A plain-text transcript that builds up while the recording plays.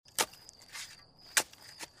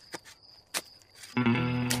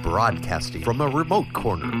Broadcasting from a remote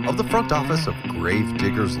corner of the front office of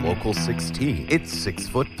Gravediggers Local 16, it's 6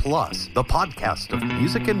 Foot Plus, the podcast of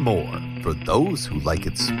music and more for those who like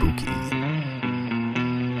it spooky.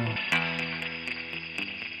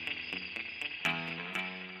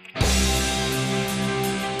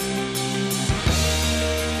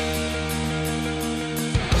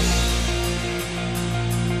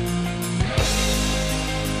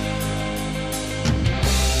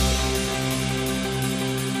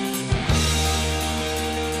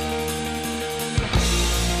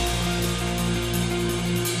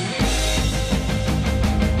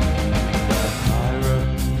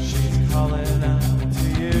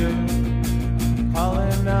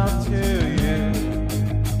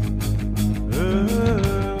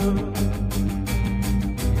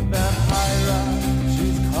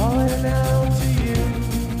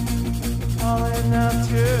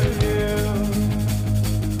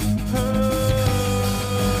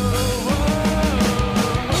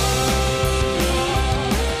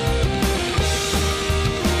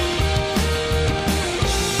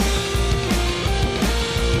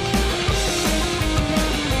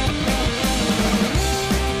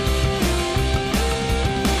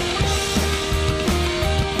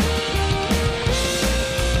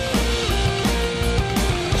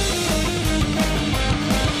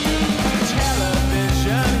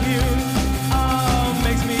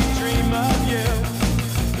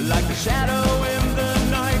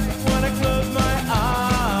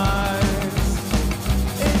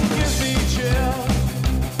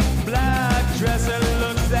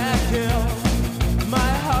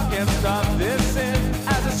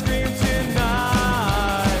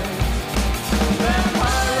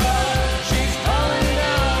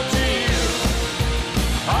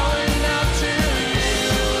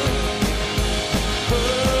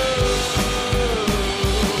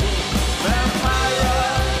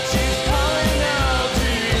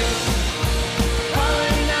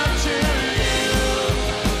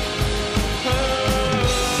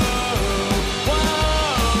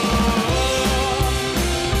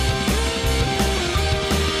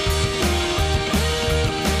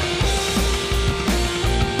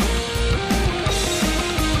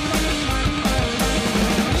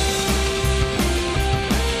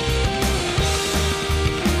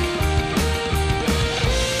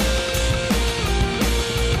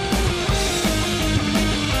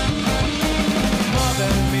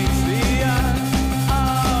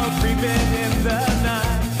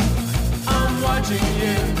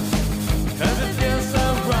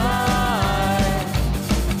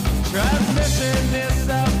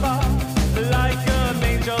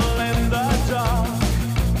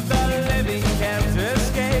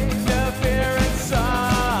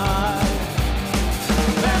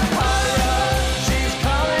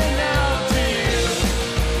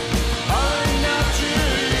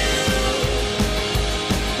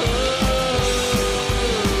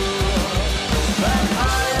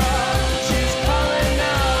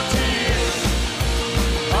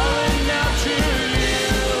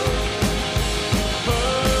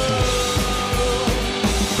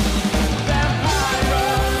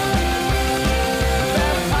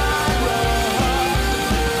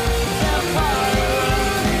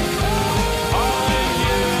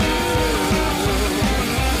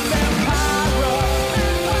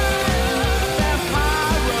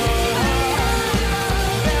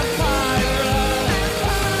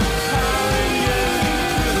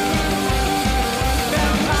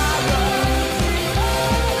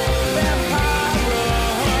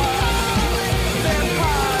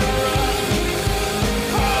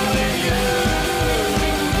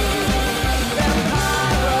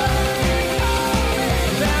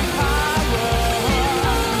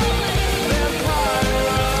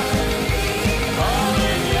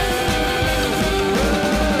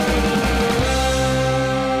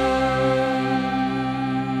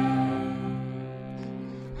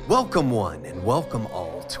 Welcome one and welcome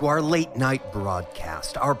all to our late night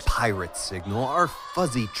broadcast, our pirate signal, our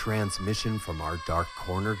fuzzy transmission from our dark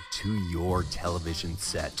corner to your television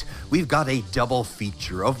set. We've got a double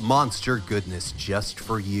feature of monster goodness just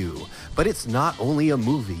for you. But it's not only a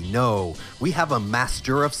movie, no. We have a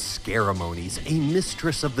master of ceremonies, a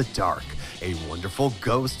mistress of the dark, a wonderful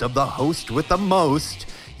ghost of the host with the most.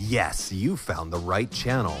 Yes, you found the right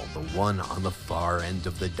channel, the one on the far end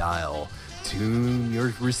of the dial. Tune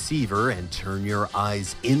your receiver and turn your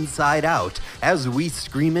eyes inside out as we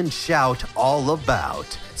scream and shout all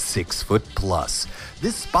about 6 Foot Plus.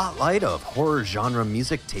 This spotlight of horror genre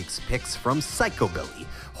music takes picks from psychobilly,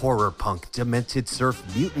 horror punk, demented surf,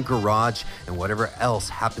 mutant garage, and whatever else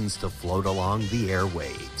happens to float along the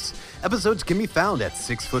airwaves. Episodes can be found at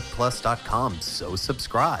 6footplus.com, so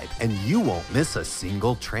subscribe, and you won't miss a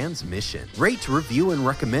single transmission. Rate, review, and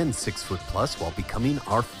recommend 6 Foot Plus while becoming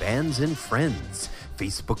our fans and friends.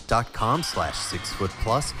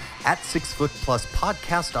 Facebook.com/6footplus, at 6 Foot Plus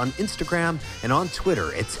Podcast on Instagram, and on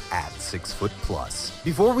Twitter, it's at 6 Foot Plus.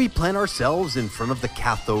 Before we plant ourselves in front of the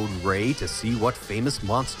cathode ray to see what famous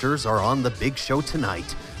monsters are on the big show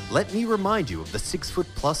tonight, let me remind you of the 6 Foot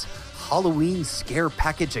Plus Halloween Scare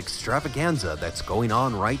Package Extravaganza that's going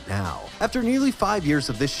on right now. After nearly 5 years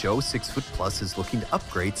of this show, 6 Foot Plus is looking to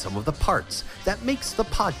upgrade some of the parts that makes the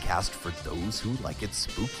podcast for those who like it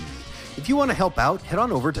spooky. If you want to help out, head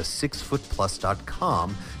on over to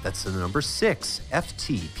 6footplus.com, that's the number 6,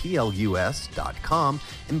 FTPLUS.com,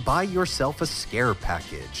 and buy yourself a scare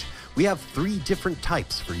package. We have 3 different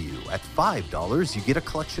types for you. At $5, you get a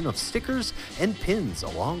collection of stickers and pins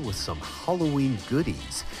along with some Halloween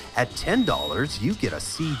goodies. At $10, you get a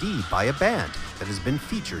CD by a band that has been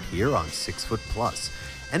featured here on 6 Foot Plus.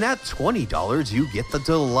 And at $20, you get the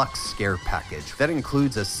deluxe scare package. That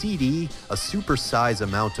includes a CD, a supersize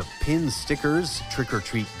amount of pin stickers,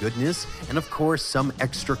 trick-or-treat goodness, and of course, some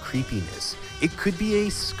extra creepiness. It could be a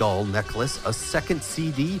skull necklace, a second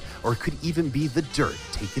CD, or it could even be the dirt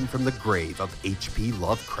taken from the grave of H.P.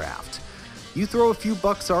 Lovecraft. You throw a few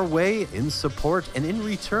bucks our way in support, and in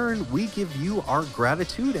return, we give you our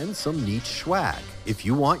gratitude and some neat swag. If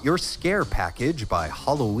you want your scare package by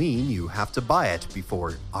Halloween, you have to buy it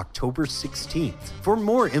before October 16th. For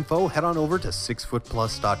more info, head on over to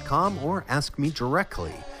 6footplus.com or ask me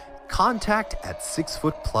directly. Contact at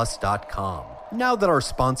 6footplus.com. Now that our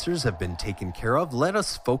sponsors have been taken care of, let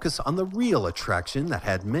us focus on the real attraction that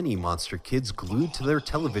had many monster kids glued to their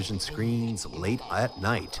television screens late at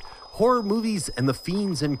night. Horror movies and the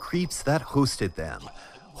fiends and creeps that hosted them.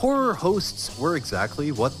 Horror hosts were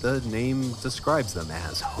exactly what the name describes them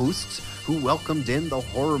as, hosts who welcomed in the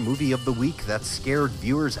horror movie of the week that scared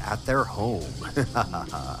viewers at their home.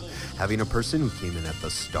 Having a person who came in at the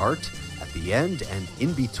start, at the end, and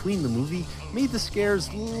in between the movie made the scares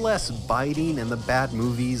less biting and the bad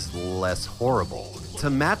movies less horrible. To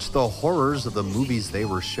match the horrors of the movies they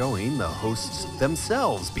were showing, the hosts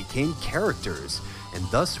themselves became characters, and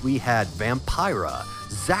thus we had Vampira,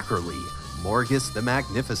 Zacherle, Morgus the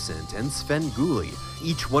Magnificent, and Svengoolie,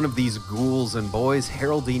 each one of these ghouls and boys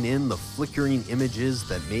heralding in the flickering images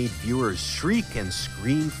that made viewers shriek and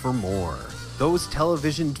scream for more. Those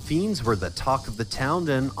television fiends were the talk of the town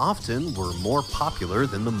and often were more popular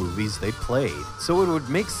than the movies they played. So it would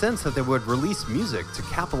make sense that they would release music to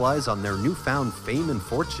capitalize on their newfound fame and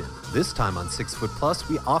fortune. This time on 6 Foot Plus,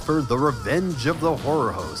 we offer The Revenge of the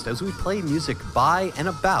Horror Host as we play music by and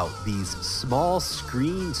about these small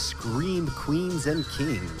screen scream queens and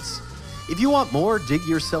kings. If you want more, dig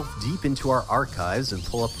yourself deep into our archives and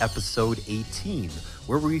pull up episode 18,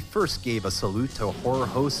 where we first gave a salute to horror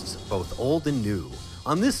hosts both old and new.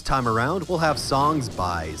 On this time around, we'll have songs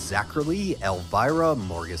by Zacherle, Elvira,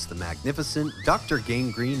 Morgus the Magnificent, Dr.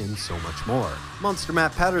 Gangrene, and so much more. Monster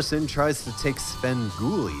Matt Patterson tries to take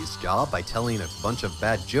Svengoolie's job by telling a bunch of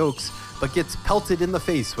bad jokes, but gets pelted in the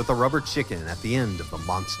face with a rubber chicken at the end of the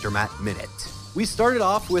Monster Matt Minute. We started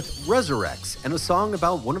off with Resurrects and a song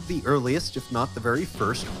about one of the earliest, if not the very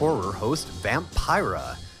first, horror host,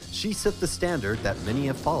 Vampira. She set the standard that many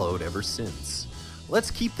have followed ever since. Let's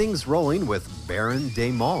keep things rolling with Baron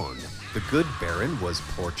Daemon. The good Baron was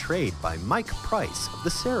portrayed by Mike Price of the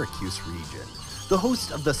Syracuse region. The host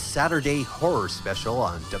of the Saturday Horror Special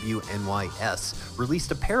on WNYS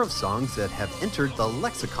released a pair of songs that have entered the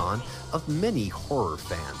lexicon of many horror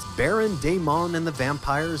fans. Baron Daemon and the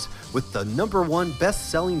Vampires with the #1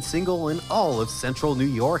 best-selling single in all of Central New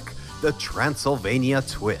York, The Transylvania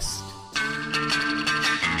Twist.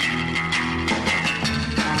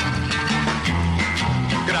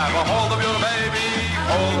 Grab a hold of your baby,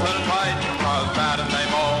 hold her tight, 'cause Baron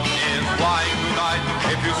Daemon is flying tonight.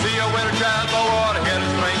 If you see a weird shadow or hear a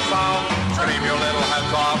strange sound, scream your little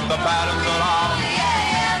heads off, the Baron's around.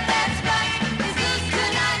 Yeah, that's right, he's loose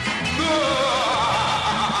tonight.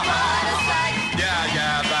 What a sight.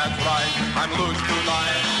 Yeah, that's right, I'm loose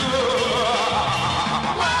tonight.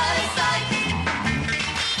 What a sight.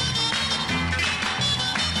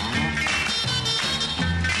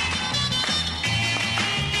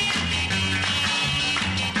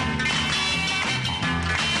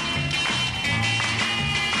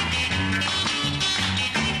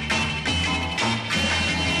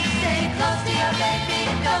 Stay close to your baby,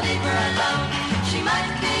 don't leave her alone. She might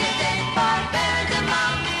be a date for Baron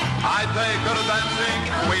Daemon. I'd take her dancing,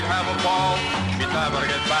 we'd have a ball. She'd never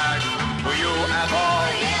get back to you at all.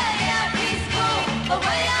 Yeah, he's cool, but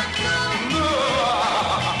way I'm cool.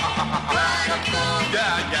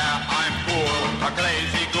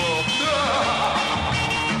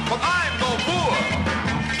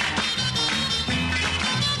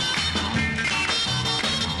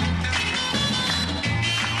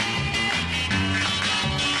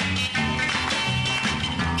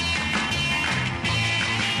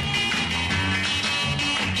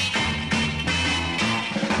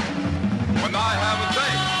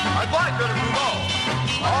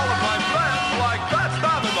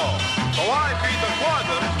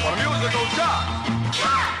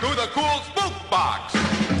 to the cool spook box.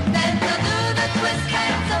 Then they'll do the twist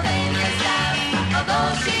Pennsylvania style,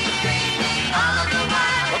 although she's dreaming all of the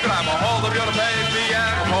while. Look at him, hold the beautiful baby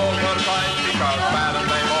and hold her tight because Madame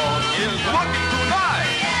Lemon is looking tonight.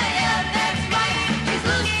 Yeah, that's right. He's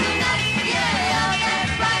loose tonight. Yeah,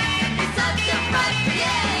 that's right. He's such a fright.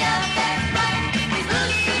 Yeah, that's right. He's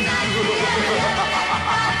loose tonight. Yeah, that's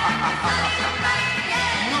right. Such a fright.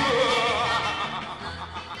 Yeah.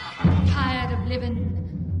 Tired of living,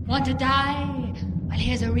 want to die? Well,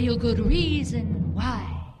 here's a real good reason why.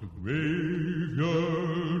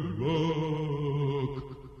 Graveyard Walk.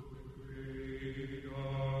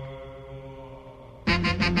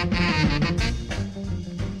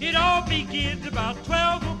 It all begins about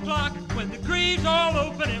 12 o'clock when the graves all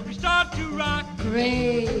open and we start to rock.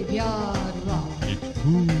 Graveyard rock.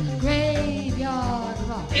 Graveyard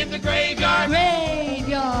rock. In the graveyard,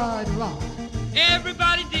 Graveyard rock.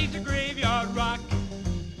 everybody digs a graveyard rock.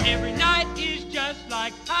 Every night is just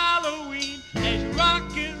like Halloween as you rock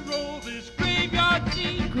and roll this graveyard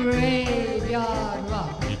scene. Graveyard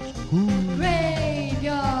rock.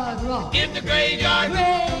 Graveyard rock. In the graveyard,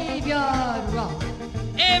 Graveyard rock.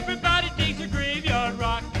 everybody digs a graveyard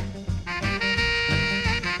rock.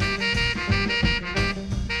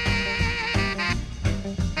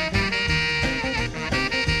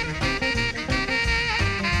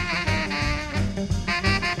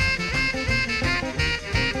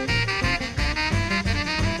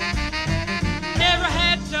 Never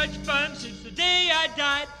had such fun since the day I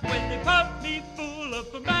died when they pumped me full of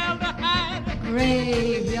formaldehyde.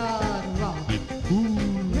 Graveyard rock.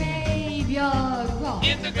 Graveyard rock.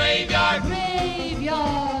 In the graveyard,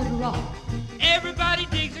 Graveyard rock. everybody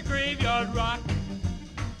digs a graveyard rock.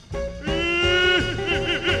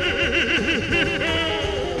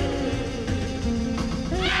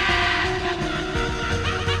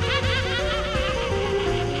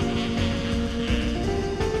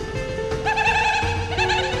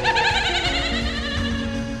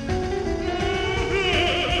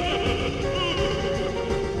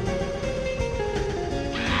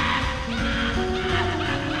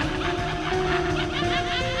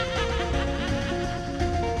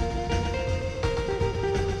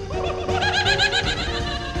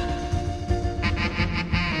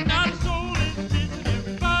 Not a soul is missing,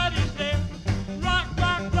 everybody's there. Rock,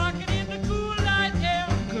 rock, rocking in the cool night air.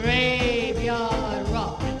 Graveyard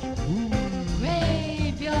rock.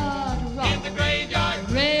 Graveyard In rock. the graveyard,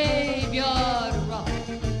 Graveyard rock.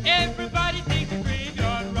 everybody digs a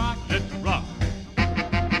graveyard rock. Let's rock.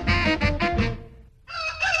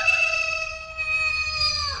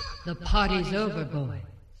 The party's over, boys.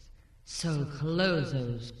 So close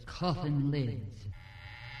those coffin lids.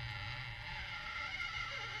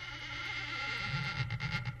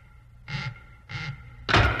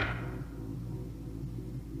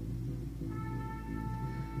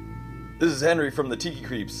 This is Henry from the Tiki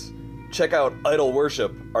Creeps. Check out Idol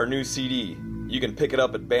Worship, our new CD. You can pick it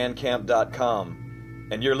up at bandcamp.com.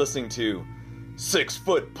 And you're listening to 6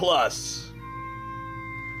 Foot Plus.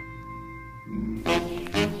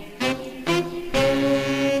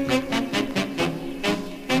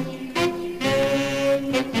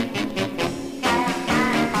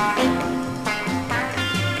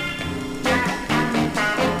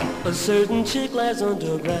 A certain chick lies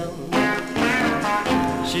underground.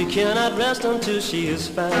 She cannot rest until she is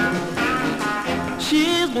found.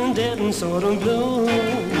 She's been dead and sort of blue.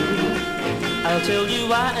 I'll tell you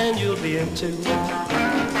why and you'll be in too.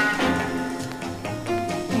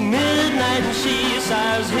 Midnight and she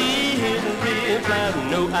sighs, he replies,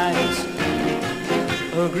 no eyes.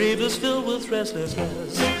 Her grave is filled with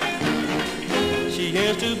restlessness. She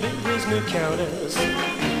has to be his new countess.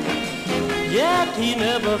 Yet he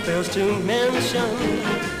never fails to mention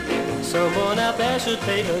someone out there should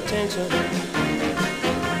pay attention.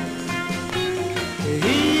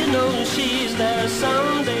 He knows she's there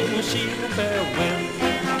someday and she'll bear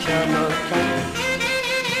with chemical.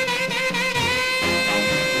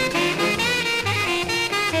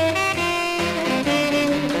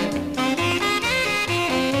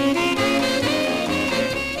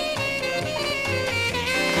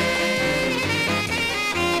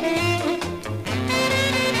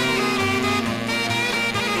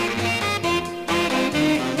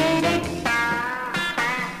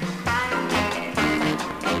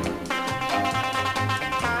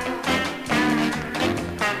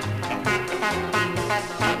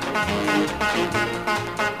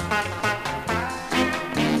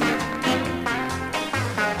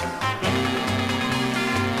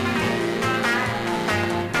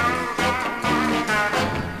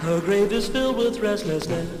 Her grave is filled with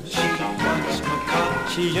restlessness. She wants macabre.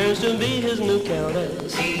 She yearns to be his new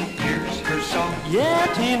countess. He hears her song.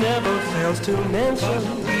 Yet he never fails to mention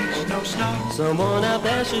He's no snob. someone out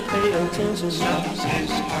there should pay attention. Snubs his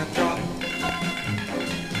heartthrob.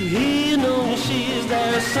 He knows she's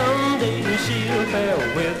there someday. She'll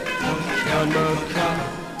fare with Count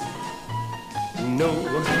Macabre. No,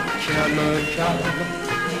 Count Macabre.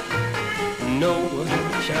 No,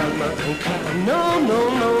 Count Macabre. No, no,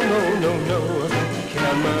 no, no, no, no,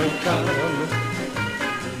 Count Macabre.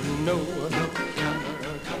 No, Count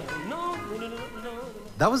Macabre. No, no, no, no.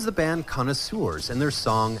 That was the band Connoisseurs and their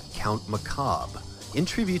song Count Macabre, in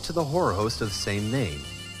tribute to the horror host of the same name.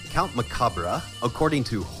 Count Macabre, according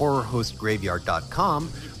to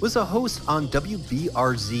HorrorHostGraveyard.com, was a host on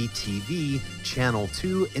WBRZ-TV, Channel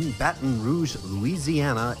 2 in Baton Rouge,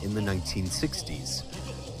 Louisiana in the 1960s.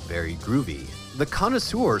 Very groovy. The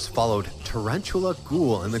Connoisseurs followed Tarantula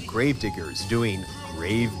Ghoul and the Gravediggers doing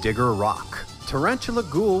Gravedigger Rock. Tarantula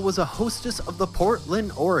Ghoul was a hostess of the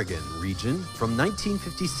Portland, Oregon region from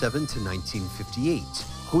 1957 to 1958,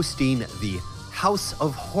 hosting the House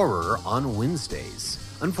of Horror on Wednesdays.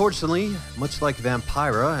 Unfortunately, much like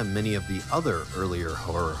Vampira and many of the other earlier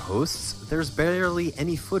horror hosts, there's barely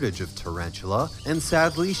any footage of Tarantula, and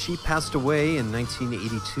sadly she passed away in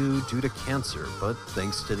 1982 due to cancer, but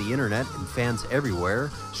thanks to the internet and fans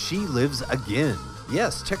everywhere, she lives again.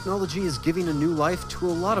 Yes, technology is giving a new life to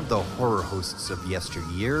a lot of the horror hosts of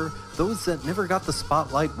yesteryear, those that never got the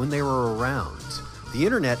spotlight when they were around. The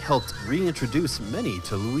internet helped reintroduce many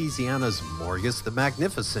to Louisiana's Morgus the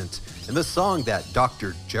Magnificent, and the song that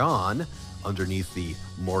Dr. John, underneath the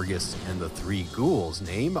Morgus and the Three Ghouls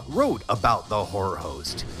name, wrote about the horror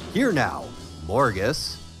host. Here now,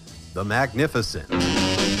 Morgus the Magnificent. On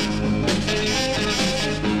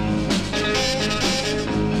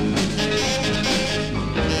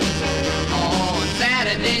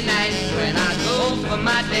Saturday night when I go for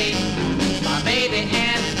my date, my baby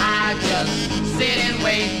and I just sit and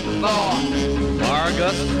wait for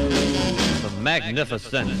Morgus the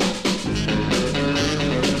Magnificent.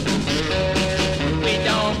 We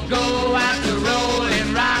don't go out to roll and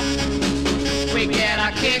rock. We get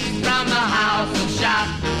our kicks from the house of shop.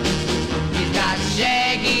 He's got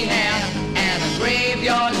shaggy hair and a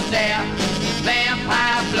graveyard stare. His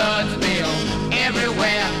vampire blood spills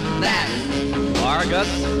everywhere. That's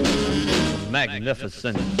Morgus the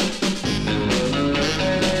Magnificent.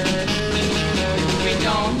 We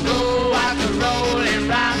don't go out to roll and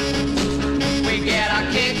rock. We get our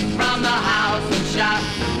kicks from the house and shop.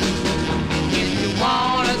 If you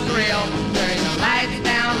want a thrill, turn the lights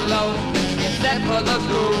down low. Except for the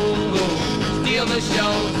ghoul, steal the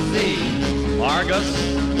show. See Morgus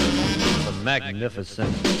the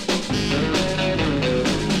Magnificent.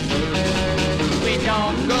 we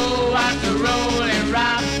don't go out to roll and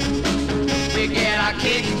rock. We get our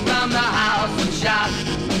kicks from the house and shop.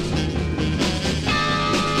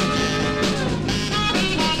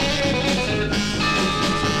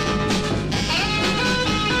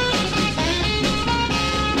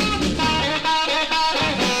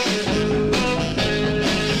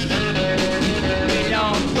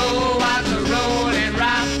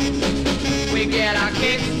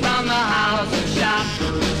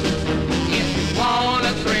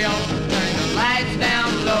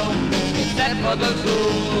 For the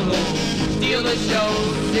ghoul, steal the show,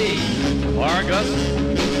 see Morgus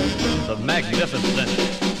the Magnificent.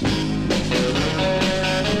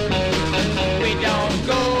 We don't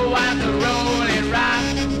go out to roll and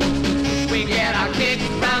rock. We get our kicks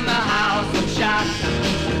from the house and shop.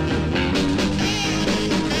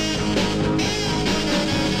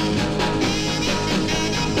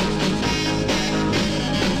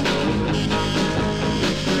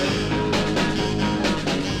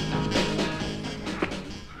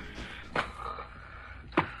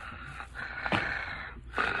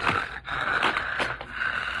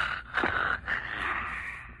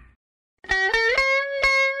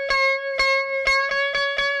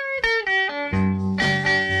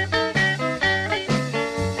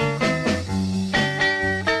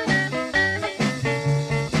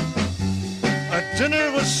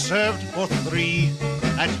 Dinner was served for three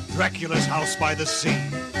at Dracula's house by the sea.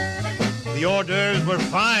 The orders were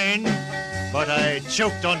fine, but I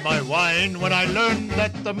choked on my wine when I learned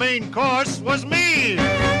that the main course was me.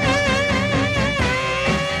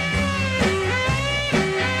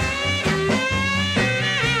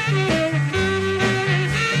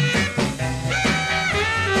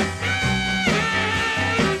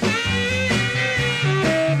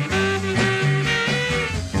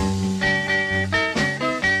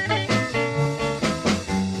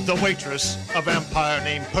 The waitress, a vampire vampire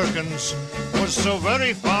named Perkins was so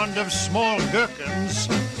very fond of small gherkins.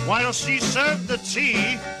 While she served the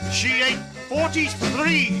tea, she ate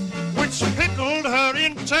 43, which pickled her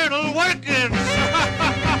internal workings.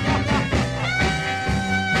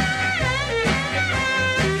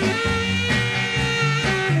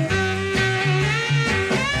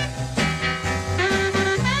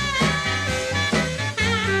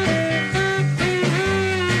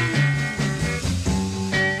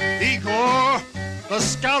 The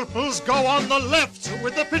scalpels go on the left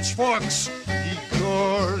with the pitchforks.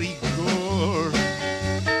 Igor, Igor.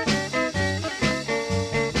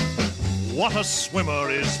 What a swimmer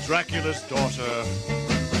is Dracula's daughter,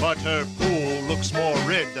 but her pool looks more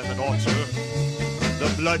red than it ought to.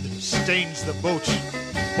 The blood stains the boat,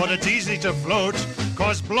 but it's easy to float,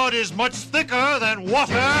 'cause blood is much thicker than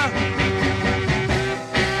water.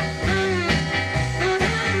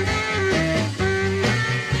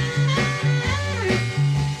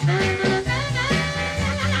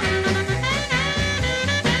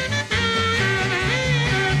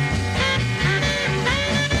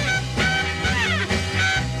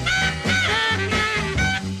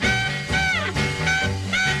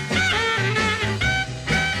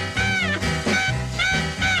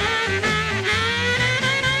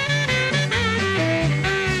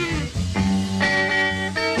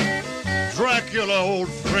 Dracula, old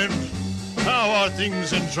friend, how are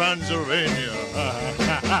things in Transylvania?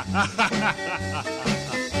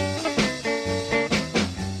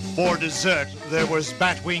 For dessert, there was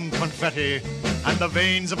batwing confetti and the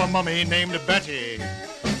veins of a mummy named Betty.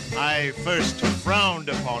 I first frowned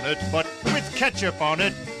upon it, but with ketchup on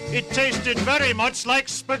it, it tasted very much like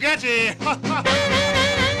spaghetti.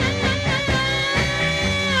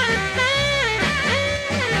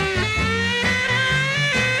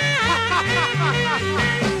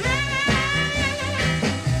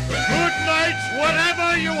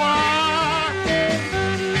 Whatever you are.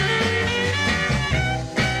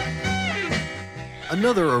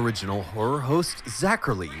 Another original horror host,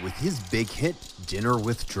 Zachary, with his big hit, Dinner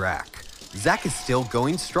with Drac. Zach is still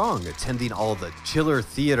going strong, attending all the Chiller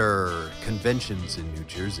Theater conventions in New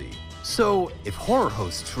Jersey. So, if horror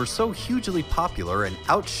hosts were so hugely popular and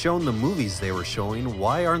outshone the movies they were showing,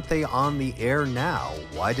 why aren't they on the air now?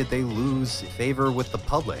 Why did they lose favor with the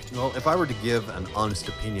public? Well, if I were to give an honest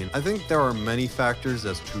opinion, I think there are many factors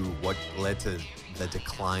as to what led to the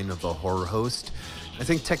decline of the horror host. I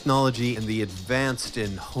think technology and the advanced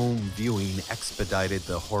in home viewing expedited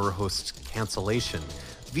the horror host's cancellation.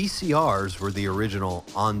 VCRs were the original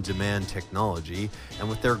on-demand technology, and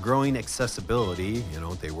with their growing accessibility,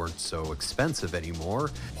 they weren't so expensive anymore.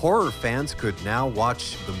 Horror fans could now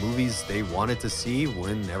watch the movies they wanted to see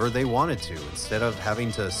whenever they wanted to, instead of having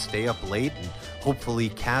to stay up late and hopefully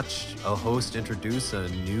catch a host introduce a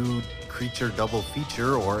new creature double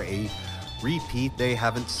feature or a repeat they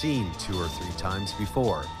haven't seen 2 or 3 times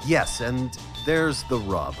before. Yes, and there's the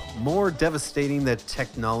rub. More devastating than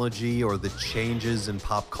technology or the changes in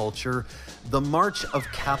pop culture, the march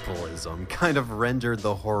of capitalism kind of rendered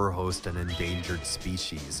the horror host an endangered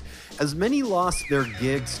species, as many lost their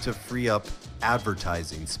gigs to free up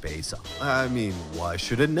advertising space. I mean, why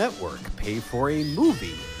should a network pay for a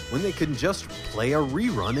movie when they can just play a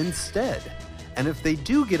rerun instead? And if they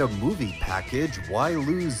do get a movie package, why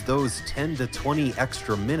lose those 10 to 20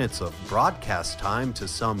 extra minutes of broadcast time to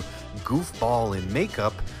some goofball in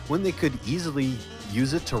makeup when they could easily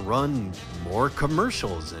use it to run more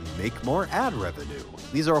commercials and make more ad revenue?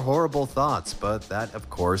 These are horrible thoughts, but that, of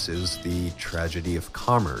course, is the tragedy of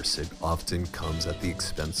commerce. It often comes at the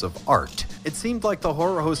expense of art. It seemed like the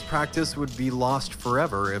horror host practice would be lost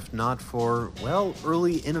forever if not for, well,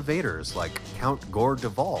 early innovators like Count Gore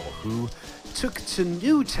Duvall, who took to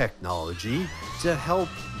new technology to help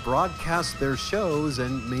broadcast their shows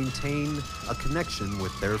and maintain a connection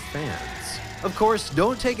with their fans. Of course,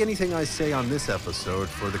 don't take anything I say on this episode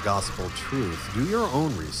for the gospel truth. Do your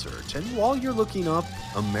own research, and while you're looking up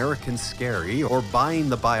American Scary or buying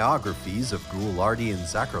the biographies of Ghoulardi and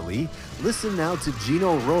Zachary, listen now to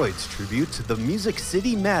Gino Royd's tribute to the Music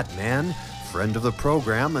City Madman, friend of the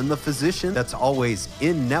program and the physician that's always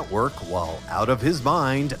in network while out of his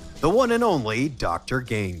mind, the one and only Dr.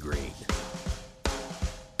 Gangrene.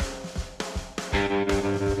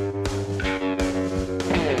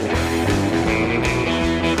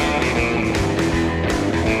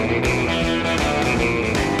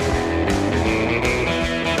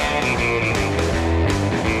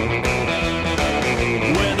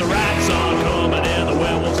 When the rats are coming and the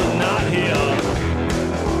werewolves are not here,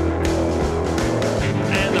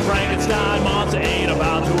 and the Frankenstein monster ain't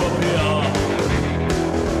about to appear,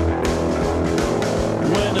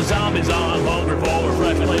 when the zombie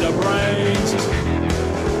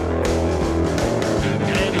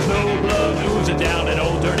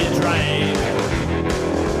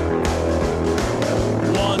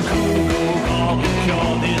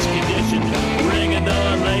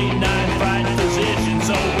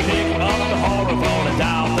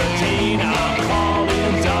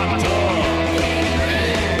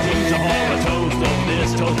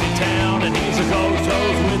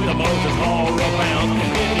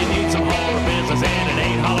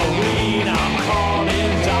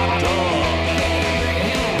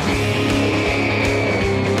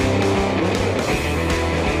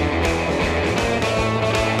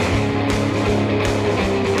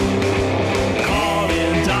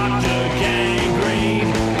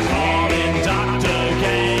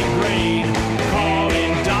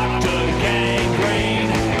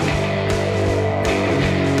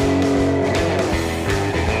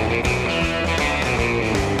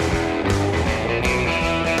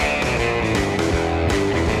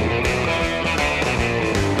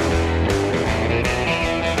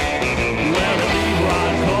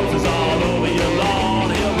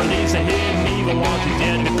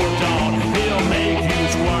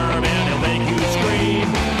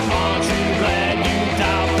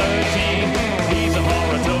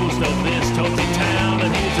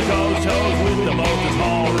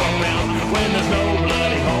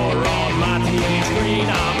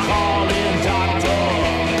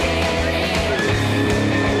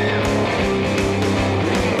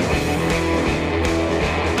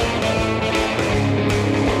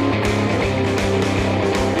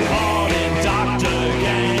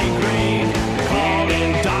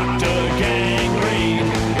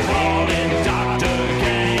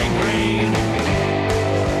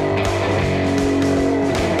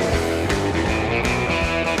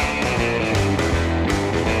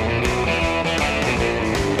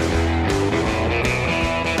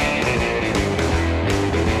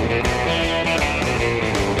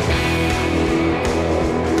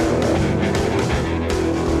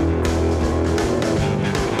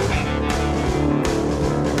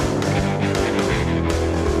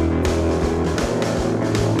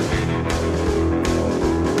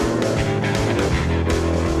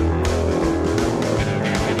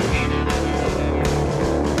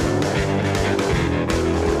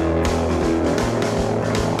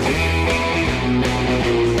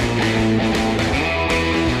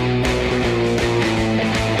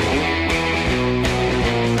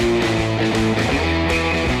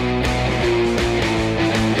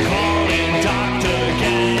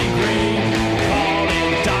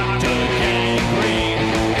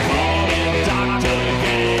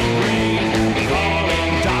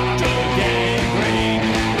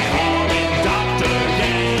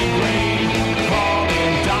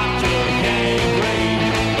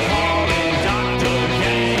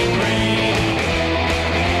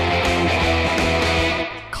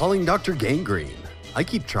Calling Dr. Gangrene. I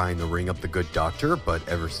keep trying to ring up the good doctor, but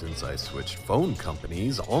ever since I switched phone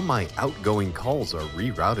companies, all my outgoing calls are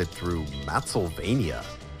rerouted through Matsylvania.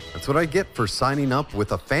 That's what I get for signing up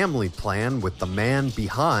with a family plan with the man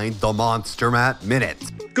behind the Monster Mat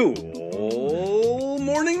Minute. Good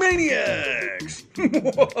morning, maniacs!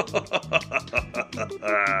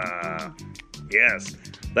 Yes,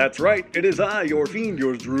 that's right. It is I, your fiend,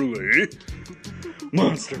 yours truly,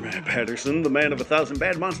 Monster Matt Patterson, the man of 1,000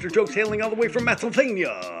 bad monster jokes, hailing all the way from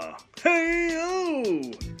Matsylvania.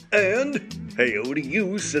 Hey-o! And hey-o to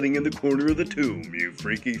you sitting in the corner of the tomb, you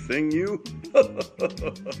freaky thing, you.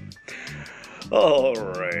 All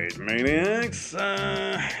right, maniacs.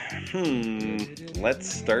 Let's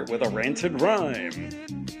start with a rancid rhyme.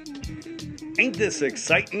 Ain't this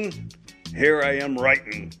exciting? Here I am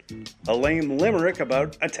writing a lame limerick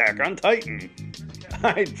about Attack on Titan.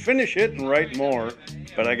 I'd finish it and write more,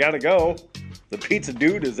 but I gotta go. The pizza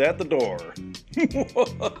dude is at the door.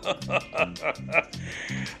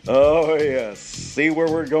 Oh yes, see where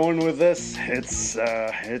we're going with this? It's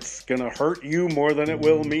gonna hurt you more than it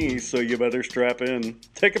will me, so you better strap in.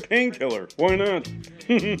 Take a painkiller, why not?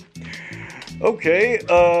 Okay,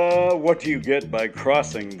 what do you get by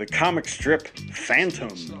crossing the comic strip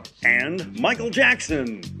Phantom and Michael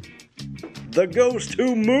Jackson? The ghost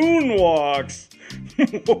who moonwalks.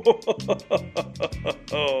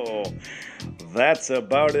 Oh, that's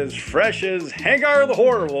about as fresh as Hagar the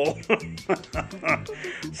Horrible.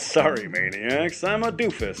 Sorry, maniacs, I'm a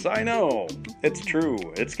doofus, I know. It's true,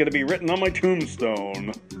 it's gonna be written on my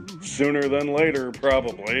tombstone. Sooner than later,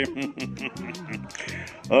 probably.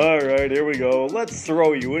 Alright, here we go. Let's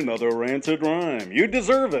throw you another rancid rhyme. You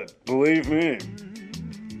deserve it, believe me.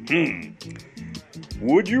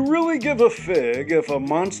 Would you really give a fig if a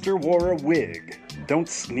monster wore a wig? Don't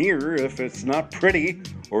sneer if it's not pretty,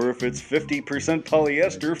 or if it's 50%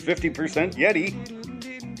 polyester, 50%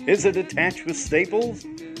 Yeti. Is it attached with staples?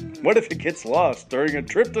 What if it gets lost during a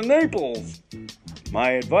trip to Naples?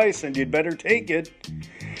 My advice, and you'd better take it,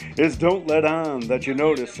 is don't let on that you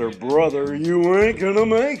notice, or brother, you ain't gonna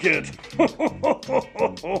make it.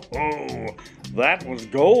 That was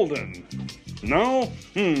golden. No?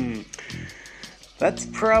 That's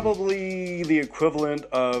probably the equivalent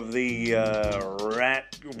of the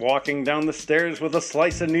rat walking down the stairs with a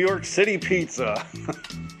slice of New York City pizza.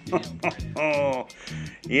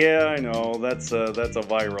 Yeah, I know, that's a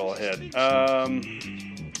viral hit.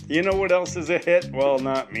 You know what else is a hit? Well,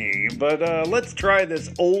 not me, but let's try this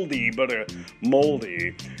oldie but a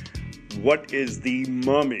moldy. What is the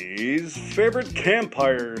Mummy's favorite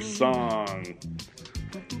campfire song?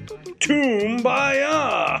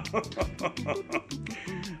 Kumbaya!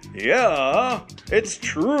 Yeah, it's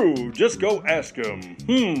true. Just go ask him.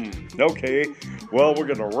 Okay. Well, we're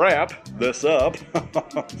gonna wrap this up.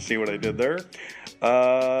 See what I did there?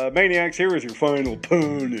 Maniacs, here is your final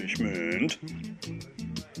punishment.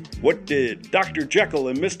 What did Dr. Jekyll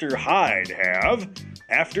and Mr. Hyde have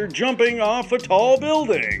after jumping off a tall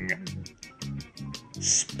building?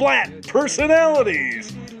 Splat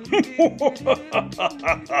personalities!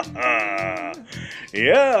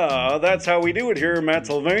 Yeah, that's how we do it here in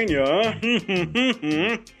Matsylvania.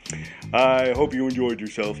 I hope you enjoyed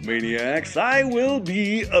yourself, maniacs. I will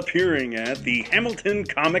be appearing at the Hamilton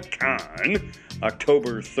Comic Con,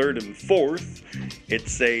 October 3rd and 4th.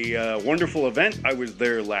 It's a wonderful event. I was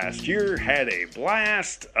there last year, had a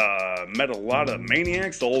blast, met a lot of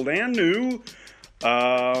maniacs, old and new.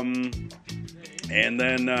 And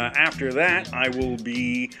then after that, I will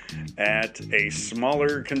be at a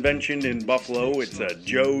smaller convention in Buffalo. It's a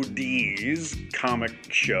Joe D's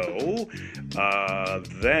comic show.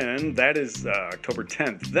 Then that is October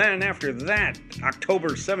 10th. Then after that, October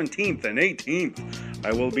 17th and 18th,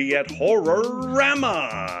 I will be at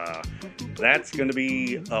Horrorama. That's going to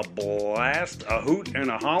be a blast, a hoot and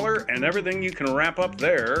a holler, and everything you can wrap up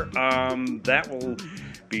there. That will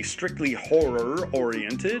be strictly horror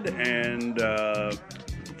oriented, and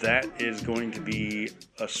that is going to be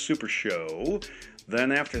a super show.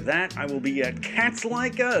 Then after that, I will be at Cats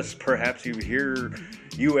Like Us. Perhaps you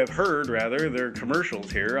have heard their commercials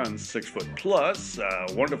here on 6 Foot Plus.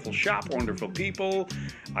 Wonderful shop, wonderful people.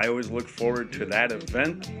 I always look forward to that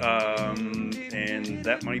event, and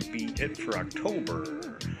that might be it for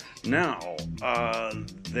October. Now,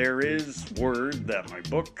 there is word that my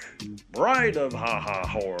book, Bride of Ha-Ha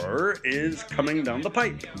Horror, is coming down the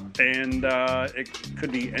pipe, and it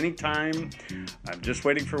could be any time. I'm just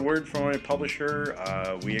waiting for word from my publisher.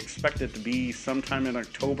 We expect it to be sometime in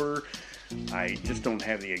October. I just don't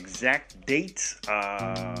have the exact date,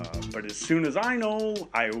 but as soon as I know,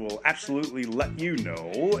 I will absolutely let you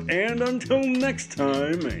know. And until next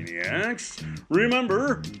time, Maniacs,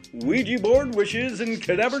 remember, Ouija board wishes and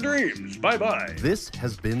cadaver dreams. Bye-bye. This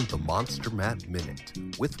has been the Monster Matt Minute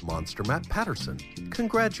with Monster Matt Patterson.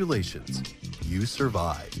 Congratulations, you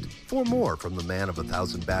survived. For more from the man of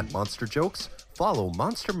 1,000 bad monster jokes, follow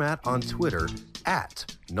Monster Matt on Twitter at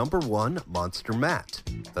 #1 Monster Matt.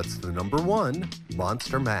 That's the #1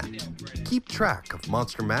 Monster Matt. Keep track of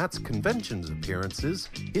Monster Matt's conventions appearances,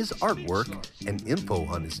 his artwork, and info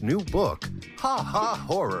on his new book, Ha Ha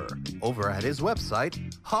Horror, over at his website,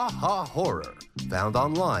 Ha Ha Horror, found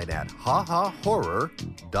online at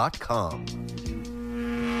hahahorror.com.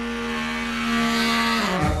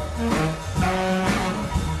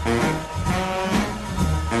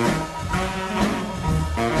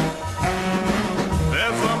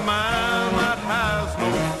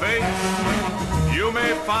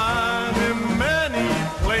 Find him any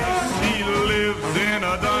place. He lives in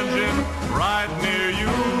a dungeon right near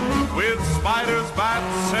you, with spiders,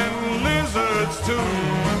 bats, and lizards too.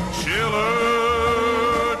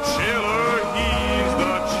 Chiller, chiller, he's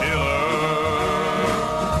the chiller.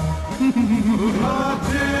 A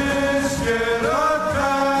biscuit, a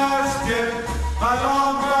basket, I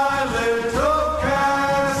love my little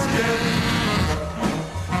casket.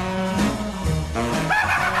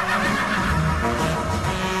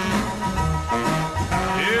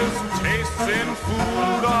 In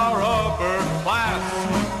food or upper class,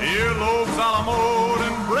 earlobes a la mode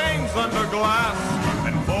and brains under glass.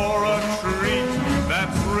 And for a treat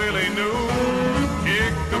that's really new,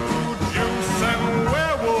 kick the food juice and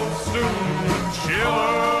werewolf stew.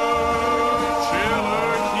 Chiller,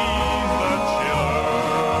 chiller, he's the chiller.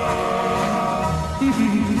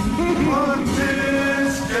 A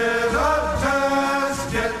biscuit, a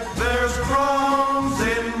tasket, there's crumbs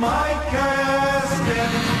in my casket.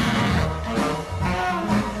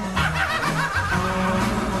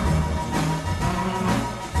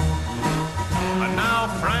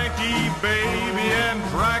 Baby and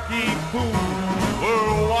Dracky Pooh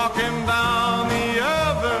were walking down the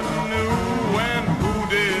avenue, and who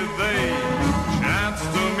did they chance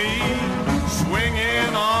to meet?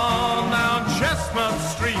 Swinging on down Chestnut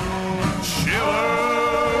Street.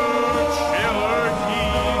 Chiller, chiller,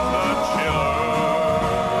 he's the chiller.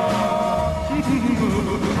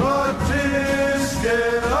 A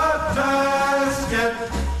tisket, a tasket,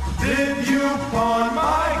 did you pawn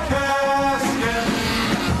my casket?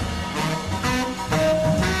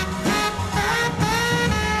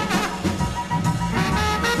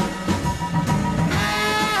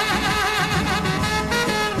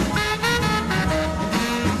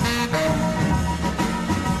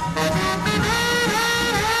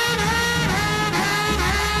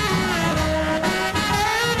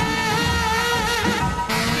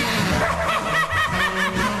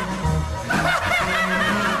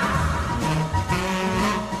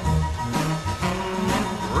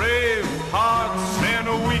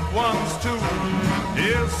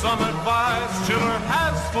 Some advice Chiller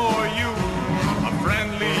has for you, a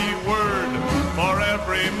friendly word for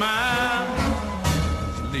every man.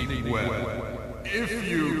 Sleep well, if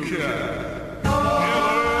you can.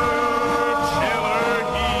 Chiller, chiller,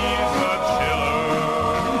 he's a chiller.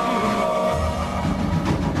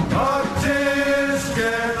 A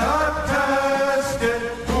tisket, a tasket,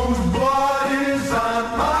 whose blood is on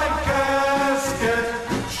my casket.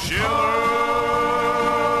 Chiller.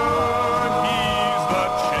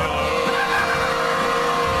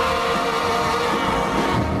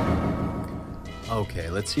 Okay,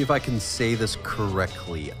 let's see if I can say this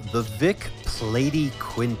correctly. The Vic Plady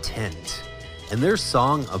Quintet and their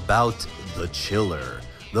song about the Chiller,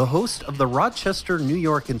 the host of the Rochester, New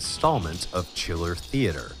York installment of Chiller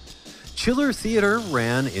Theater. Chiller Theater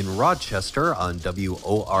ran in Rochester on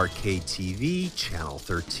WORK-TV, Channel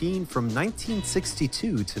 13 from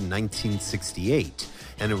 1962 to 1968,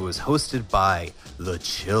 and it was hosted by the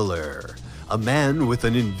Chiller, a man with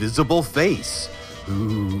an invisible face.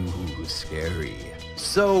 Ooh, scary.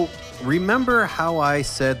 So, remember how I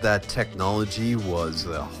said that technology was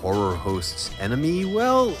the horror host's enemy?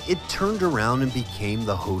 Well, it turned around and became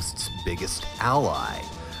the host's biggest ally.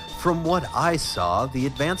 From what I saw, the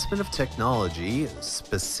advancement of technology,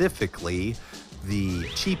 specifically the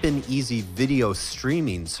cheap and easy video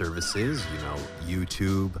streaming services,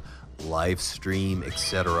 YouTube, Livestream,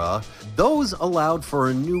 etc., those allowed for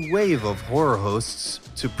a new wave of horror hosts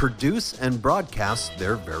to produce and broadcast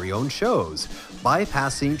their very own shows,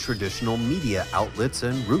 bypassing traditional media outlets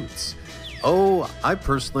and routes. Oh, I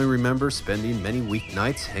personally remember spending many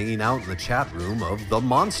weeknights hanging out in the chat room of the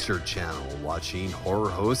Monster Channel, watching horror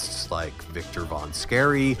hosts like Victor Von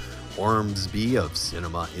Scary, Ormsby of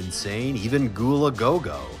Cinema Insane, even Gula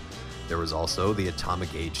Gogo. There was also the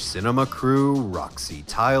Atomic Age Cinema Crew, Roxy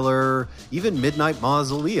Tyler, even Midnight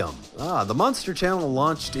Mausoleum. The Monster Channel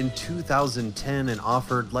launched in 2010 and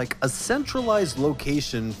offered like a centralized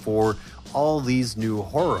location for all these new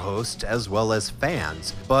horror hosts as well as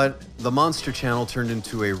fans. But the Monster Channel turned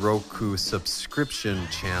into a Roku subscription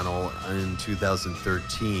channel in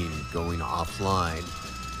 2013, going offline.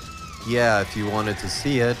 Yeah, if you wanted to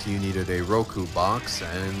see it, you needed a Roku box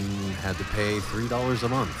and had to pay $3 a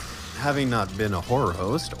month. Having not been a horror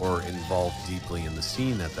host or involved deeply in the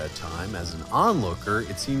scene at that time, as an onlooker,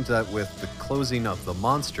 it seemed that with the closing of the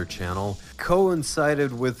Monster Channel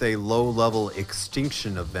coincided with a low-level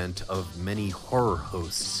extinction event of many horror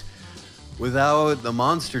hosts. Without the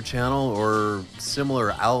Monster Channel or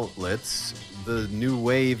similar outlets, the new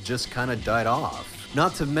wave just kind of died off.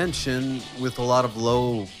 Not to mention, with a lot of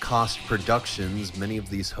low-cost productions, many of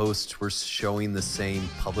these hosts were showing the same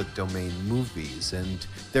public domain movies, and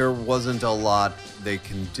there wasn't a lot they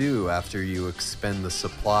can do after you expend the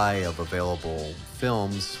supply of available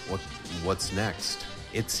films. What's next?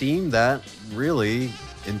 It seemed that, really,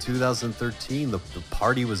 in 2013, the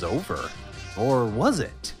party was over. Or was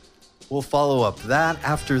it? We'll follow up that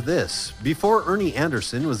after this. Before Ernie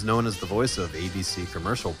Anderson was known as the voice of ABC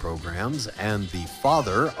commercial programs and the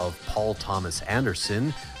father of Paul Thomas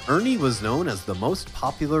Anderson, Ernie was known as the most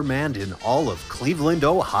popular man in all of Cleveland,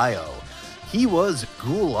 Ohio. He was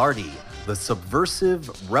Ghoulardi, the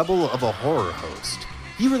subversive rebel of a horror host.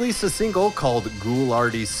 He released a single called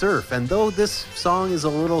Ghoulardi Surf, and though this song is a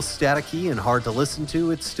little staticky and hard to listen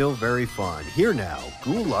to, it's still very fun. Here now,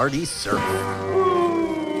 Ghoulardi Surf.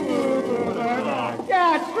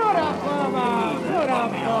 Yeah, shut up, Mama. Shut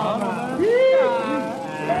up, Mama.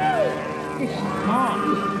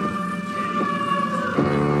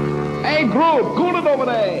 Hey, Groove, cool it over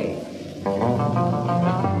there.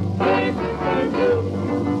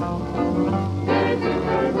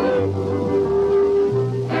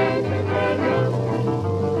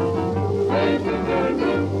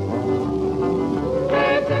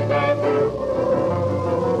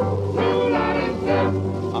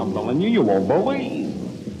 I'm telling you, you won't believe.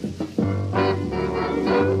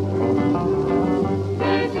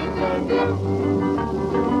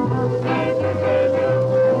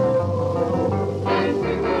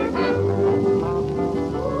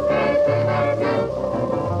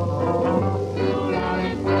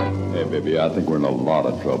 Hey, baby, I think we're in a lot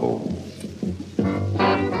of trouble.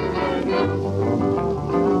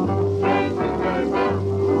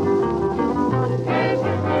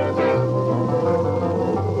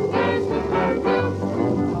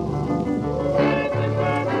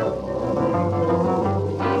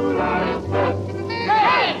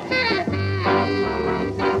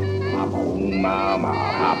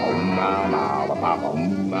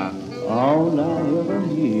 All I ever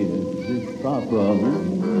hear is Papa,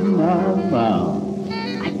 Mama.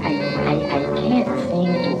 I can't seem to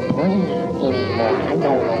breathe anymore. I don't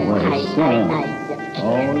know why. Well, son,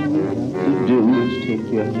 all you have to do is take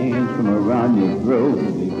your hands from around your throat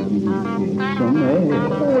and you get some air.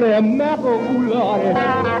 Oh, that mackerel, Lord.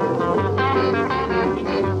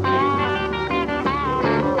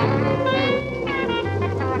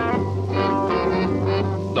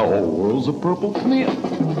 The whole world's a purple snip.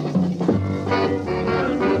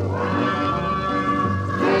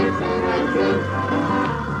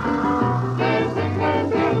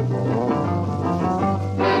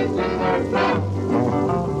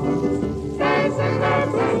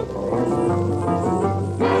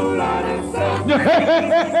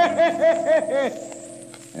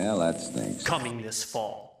 Well, that stinks. Coming this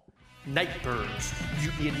fall, Nightbirds,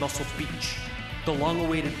 Mutiny at Muscle Beach, the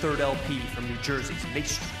long-awaited third LP from New Jersey's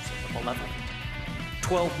Maestros of the Malevolent.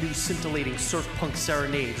 12 new scintillating surf punk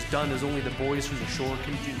serenades done as only the boys from the shore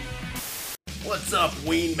can do. What's up,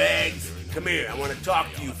 ween bags? Come here, I want to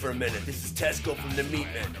talk to you for a minute. This is Tesco from the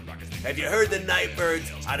Meatmen. Have you heard the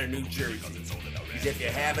Nightbirds out of New Jersey? Because if you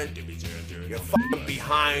haven't, you're fucking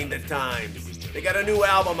behind the times. They got a new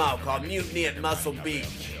album out called Mutiny at Muscle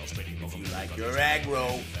Beach. If you like your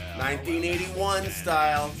aggro, 1981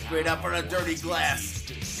 style, straight up on a dirty glass,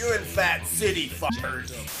 you're in Fat City,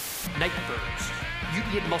 fuckers. Nightbirds,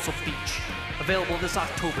 Mutiny at Muscle Beach. Available this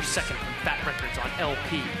October 2nd from Fat Records on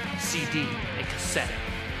LP, CD, and cassette,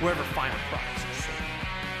 wherever finer products are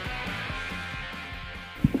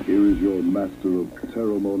sold. Here is your master of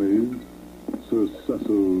ceremonies, Sir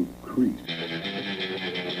Cecil Crease.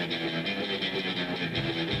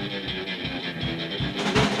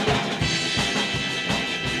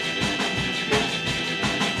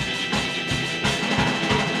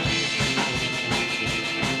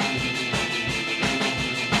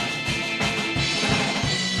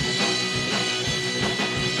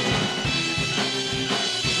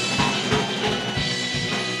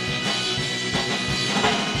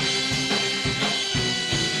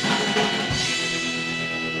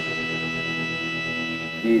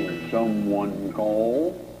 Did someone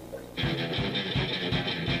call?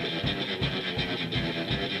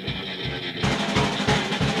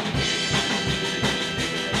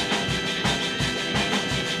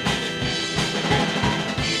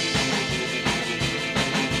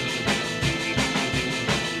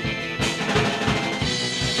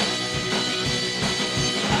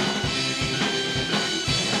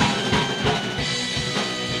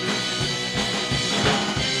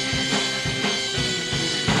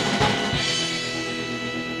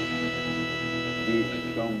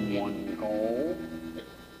 Did someone call?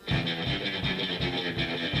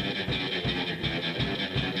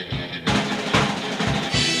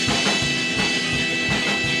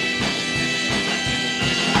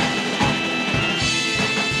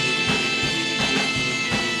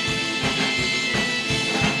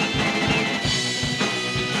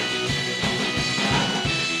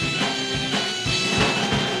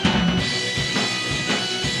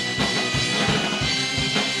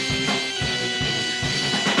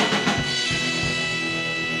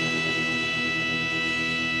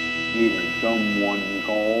 Did someone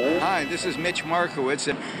call? Hi, this is Mitch Markowitz,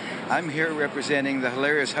 and I'm here representing the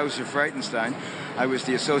hilarious House of Frightenstein. I was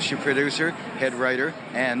the associate producer, head writer,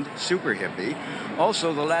 and super hippie.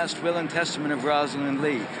 Also, the last will and testament of Rosalind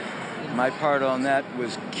Lee. My part on that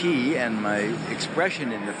was key, and my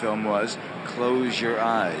expression in the film was, close your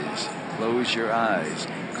eyes, close your eyes,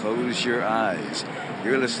 close your eyes.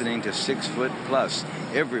 You're listening to 6 Foot Plus.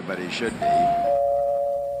 Everybody should be.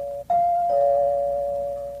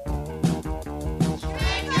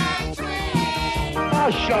 Ah,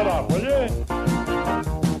 shut up, will you?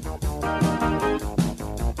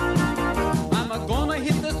 I'm a gonna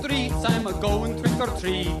hit the streets, I'm a going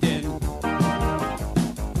trick-or-treating.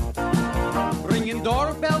 Ringing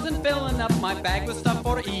doorbells and filling up my bag with stuff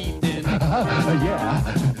for eating. Yeah.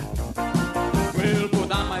 Will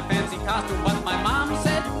put on my fancy costume, but my mom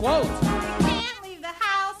said, quote, Can't leave the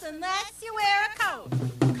house unless you wear a coat.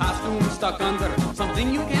 costume stuck under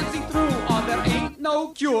something you can't see through, or there ain't no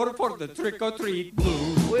cure for the trick-or-treat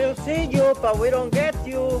blues. We'll see you, but we don't get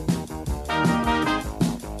you.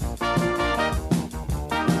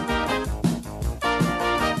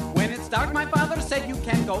 When it's dark, my father said you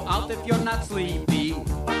can't go out if you're not sleepy.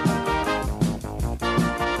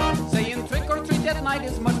 Saying trick or treat at night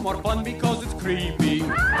is much more fun because it's creepy.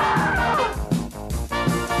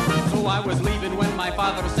 So I was leaving when my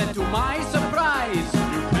father said to my surprise,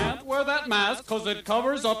 you can't wear that mask cause it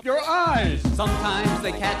covers up your eyes. Sometimes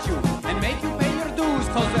they catch you and make you pay your dues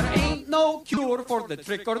cause there ain't no cure for the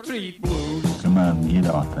trick or treat blues. Come on, get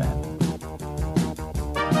off that.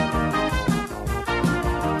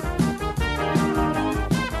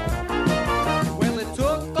 Well, it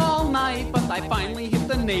took all night, but I finally hit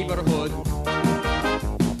the neighborhood.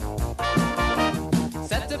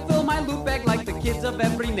 Set to fill my loot bag like the kids of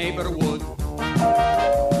every neighbor would.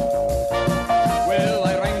 Well,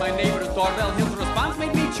 I rang my neighbor's doorbell. His response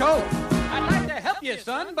made me choke. I'd like to help you,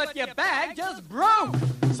 son, but your bag just broke.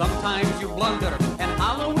 Sometimes you blunder, and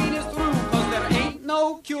Halloween is through, cause there ain't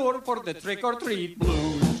no cure for the trick-or-treat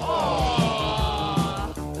blues.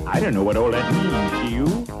 I don't know what all that means, do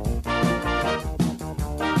you?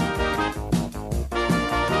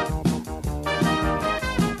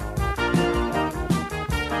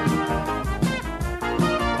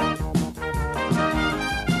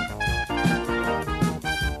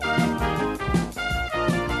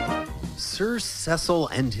 Sir Cecil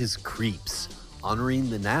and His Creeps, honoring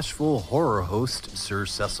the Nashville horror host Sir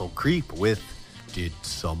Cecil Creep with Did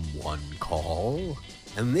Someone Call?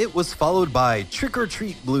 And it was followed by Trick or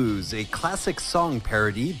Treat Blues, a classic song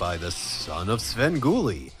parody by the son of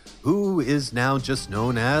Svengoolie, who is now just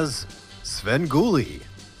known as Svengoolie.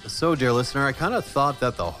 So, dear listener, I kind of thought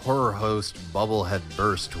that the horror host bubble had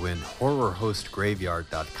burst when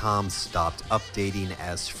horrorhostgraveyard.com stopped updating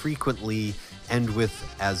as frequently and with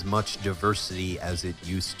as much diversity as it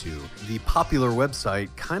used to. The popular website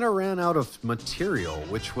kind of ran out of material,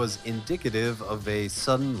 which was indicative of a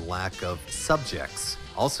sudden lack of subjects.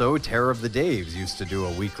 Also, Terror of the Daves used to do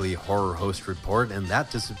a weekly horror host report, and that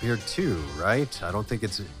disappeared too, right? I don't think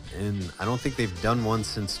they've done one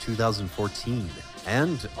since 2014.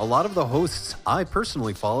 And a lot of the hosts I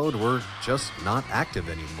personally followed were just not active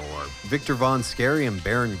anymore. Victor Von Scary and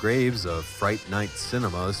Baron Graves of Fright Night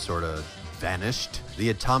Cinema sort of vanished. The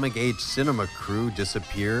Atomic Age Cinema crew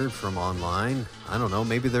disappeared from online. I don't know,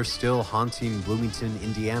 maybe they're still haunting Bloomington,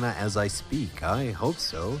 Indiana as I speak. I hope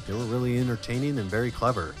so. They were really entertaining and very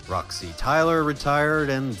clever. Roxy Tyler retired,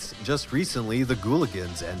 and just recently the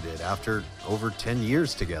Ghouligans ended after over 10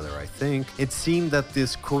 years together, I think. It seemed that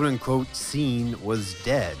this quote-unquote scene was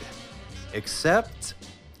dead. Except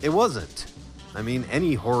it wasn't. I mean,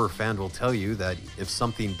 any horror fan will tell you that if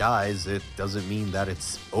something dies, it doesn't mean that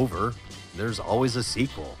it's over. There's always a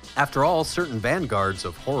sequel. After all, certain vanguards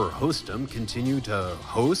of horror hostdom continue to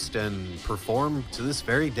host and perform to this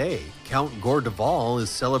very day. Count Gore Duvall is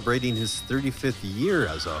celebrating his 35th year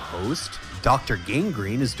as a host. Dr.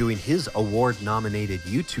 Gangrene is doing his award-nominated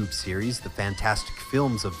YouTube series, The Fantastic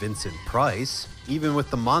Films of Vincent Price. Even with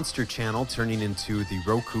the Monster Channel turning into the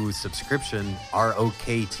Roku subscription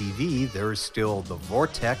ROK TV, there is still The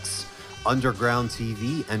Vortex, Underground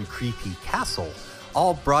TV, and Creepy Castle,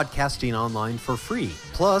 all broadcasting online for free.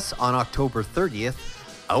 Plus, on October 30th,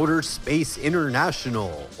 Outer Space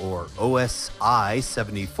International, or OSI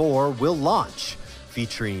 74, will launch,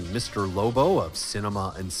 featuring Mr. Lobo of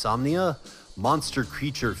Cinema Insomnia, Monster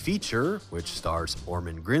Creature Feature, which stars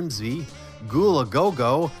Orman Grimsby, Gula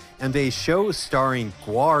Gogo, and a show starring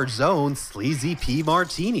Guar's own Sleazy P.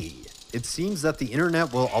 Martini. It seems that the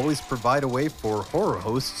internet will always provide a way for horror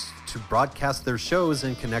hosts to broadcast their shows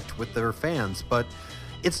and connect with their fans, but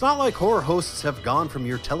it's not like horror hosts have gone from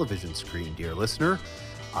your television screen, dear listener.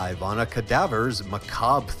 Ivana Cadaver's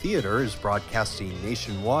Macabre Theater is broadcasting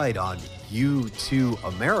nationwide on U2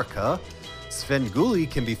 America.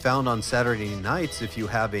 Svengoolie can be found on Saturday nights if you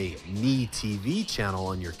have a MeTV channel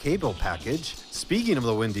on your cable package. Speaking of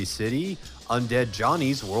the Windy City, Undead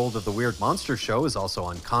Johnny's World of the Weird Monster Show is also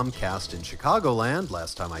on Comcast in Chicagoland,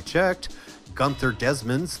 last time I checked. Gunther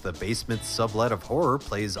Desmond's The Basement Sublet of Horror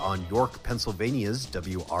plays on York, Pennsylvania's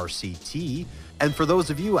WRCT. And for those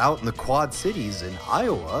of you out in the Quad Cities in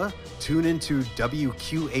Iowa, tune into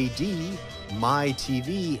WQAD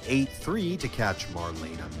MyTV 8-3 to catch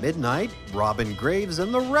Marlena Midnight, Robin Graves,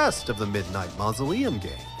 and the rest of the Midnight Mausoleum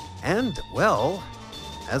gang. And, well,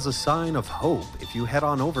 as a sign of hope, if you head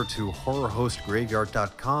on over to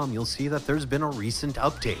horrorhostgraveyard.com, you'll see that there's been a recent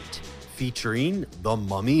update featuring The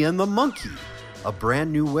Mummy and the Monkey, a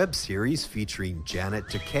brand new web series featuring Janet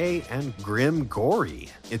Decay and Grim Gory.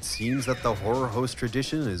 It seems that the horror host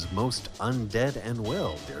tradition is most undead and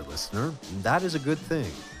well, dear listener. That is a good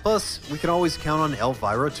thing. Plus, we can always count on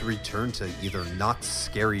Elvira to return to either Knott's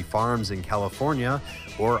Scary Farms in California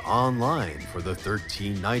or online for the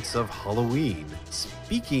 13 Nights of Halloween.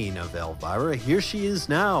 Speaking of Elvira, here she is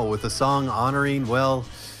now with a song honoring, well,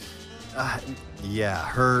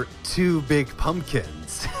 her two big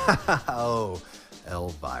pumpkins. Oh,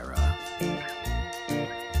 Elvira.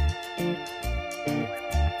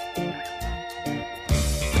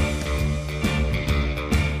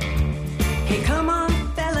 Hey, come on,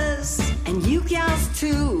 fellas, and you gals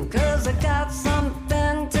too, 'cause I got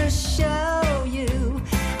something to show you.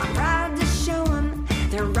 I'm proud to show 'em,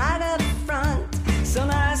 they're right up front. So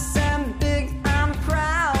nice and big, I'm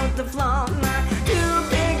proud to flaunt my two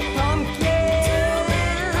big pumpkins.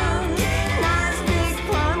 Nice big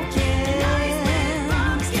pumpkins.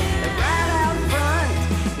 They're right out front,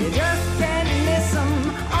 you just can't miss 'em.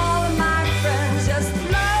 All of my friends just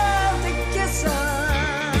love to kiss 'em.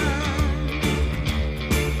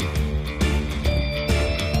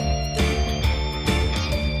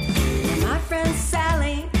 My friend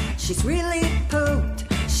Sally, she's really pooped.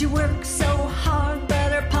 She works so hard,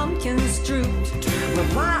 but her pumpkins drooped. Well,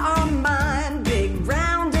 why are mine big,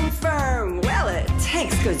 round, and firm? Well, it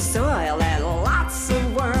takes good soil and lots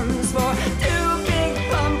of worms for two big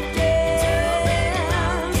pumpkins.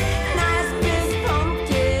 Nice big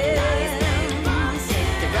pumpkins.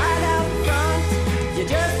 They're right out front, you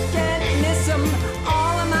just can't miss 'em.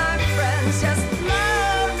 All of my friends just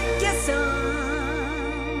love to kiss 'em.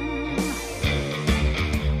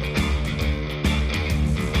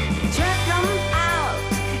 Check 'em out,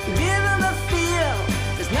 give 'em a feel.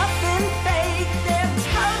 There's nothing fake, they're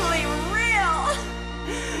totally real.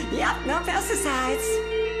 Yep, no pesticides.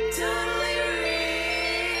 Totally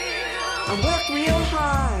real. I work real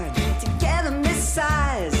hard to get 'em this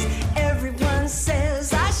size. Everyone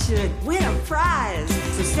says I should win a prize.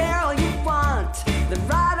 So say all you want, the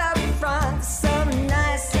right up front, so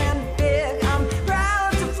nice and big. I'm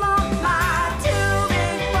proud to flaunt my two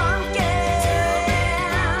big pumpkins.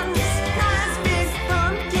 Nice big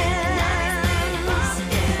pumpkins.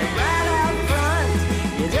 They're right out front,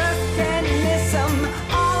 you just can't miss 'em.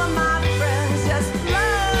 All of my friends just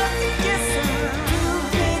love to kiss 'em. Two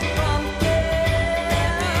big pumpkins.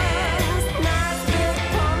 Nice big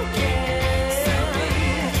pumpkins.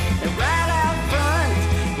 They're right out front,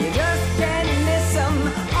 you just can't miss 'em.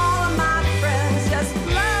 All of my friends just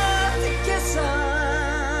love to kiss 'em.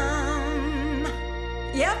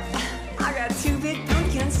 Yep, I got two big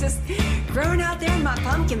pumpkins just growing out there in my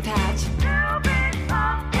pumpkin patch. Two big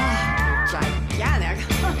pumpkins. Gigantic.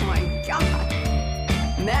 Oh my god.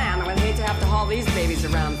 Man, I would hate to have to haul these babies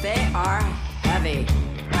around. They are heavy.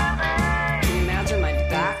 Can you imagine my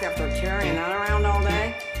back after carrying that around all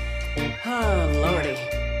day? Oh, Lordy.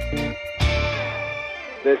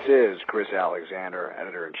 This is Chris Alexander,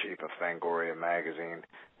 editor-in-chief of Fangoria magazine,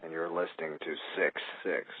 and you're listening to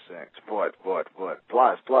 666 plus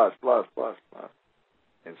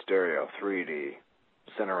in stereo, 3D,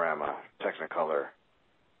 Cinerama, Technicolor,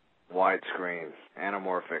 widescreen,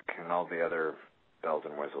 anamorphic, and all the other bells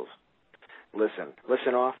and whistles. Listen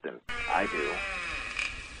often. I do.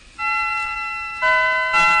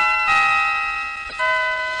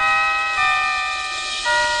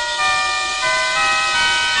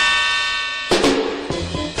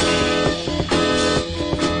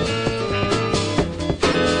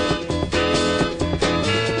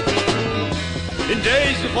 In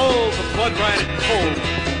days of old, the blood ran it cold.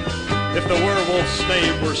 If the werewolf's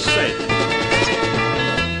name were said,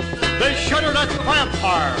 they shuddered at the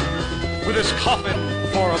vampire with his coffin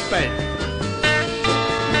for a bed.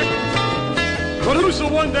 But who's the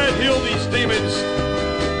one that healed these demons,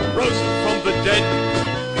 rose from the dead?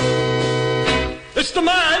 It's the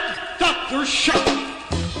mad Dr. Shock.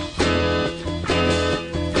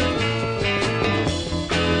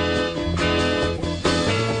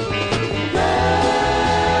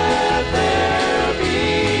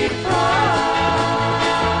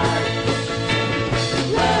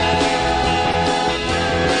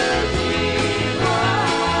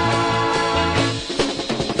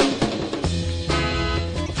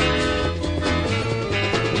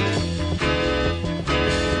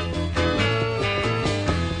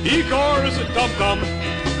 Igor is a dum-dum,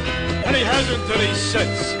 and he hasn't any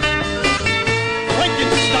sense.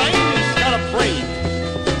 Frankenstein has got a brain,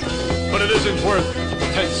 but it isn't worth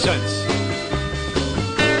 10 cents.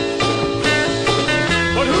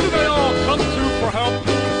 But who do they all come to for help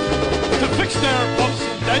to fix their bumps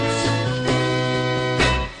and dents?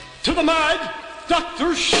 To the mad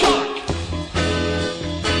Dr. Shock.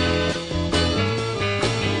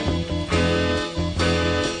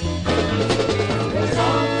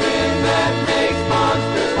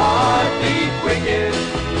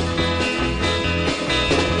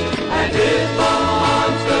 And is the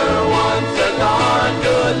monster once a darn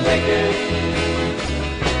good licking?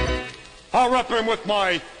 I'll wrap him with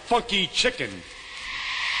my funky chicken.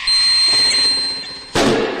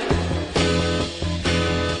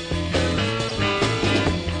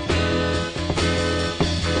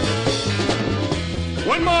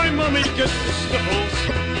 When my mummy gets the sniffles,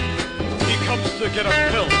 he comes to get a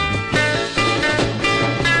pill.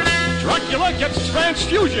 Dracula gets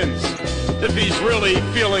transfusions if he's really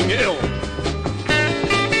feeling ill.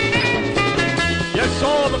 Yes,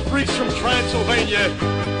 all the freaks from Transylvania,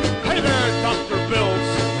 hey there, Dr. Bills.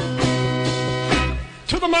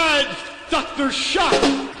 To the mad Dr. Shock. Hey,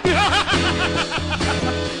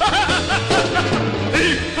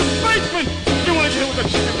 the spaceman! You want to get with the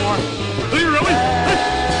chicken war? Do you really? Hey,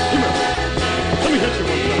 come here. Let me hit you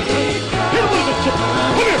one time. Hit him with the chicken.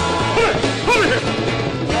 Come here. Come here.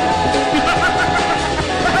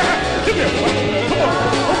 Come here, boy. Come on.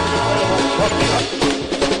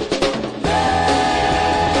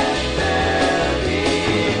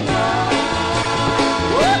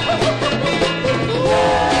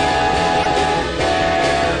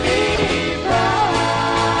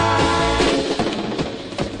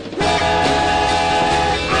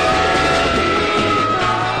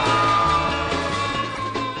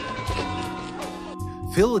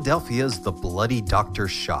 Philadelphia's the Bloody Dr.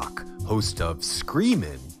 Shock, host of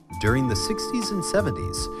Screamin' during the 60s and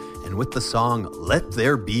 70s, and with the song Let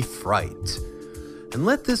There Be Fright. And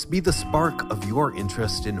let this be the spark of your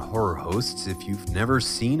interest in horror hosts if you've never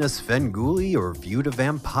seen a Svengoolie or viewed a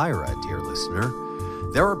Vampira, dear listener.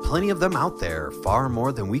 There are plenty of them out there, far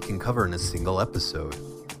more than we can cover in a single episode.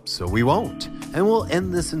 So we won't, and we'll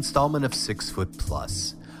end this installment of 6 Foot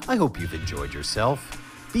Plus. I hope you've enjoyed yourself.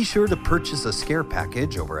 Be sure to purchase a scare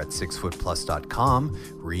package over at 6footplus.com,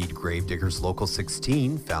 read Gravediggers Local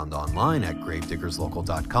 16, found online at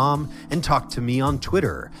gravediggerslocal.com, and talk to me on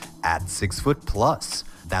Twitter at 6footplus.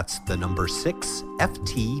 That's the number 6,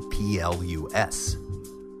 FTPLUS.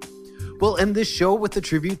 We'll end this show with a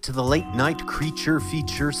tribute to the late-night creature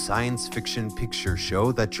feature science fiction picture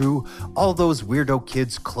show that drew all those weirdo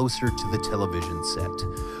kids closer to the television set.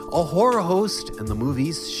 A horror host and the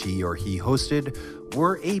movies she or he hosted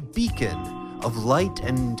were a beacon of light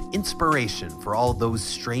and inspiration for all those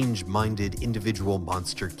strange-minded individual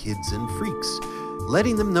monster kids and freaks,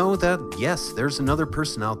 letting them know that, yes, there's another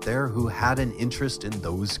person out there who had an interest in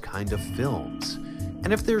those kind of films.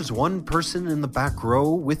 And if there's one person in the back row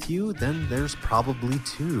with you, then there's probably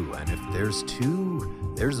two. And if there's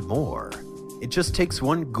two, there's more. It just takes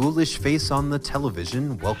one ghoulish face on the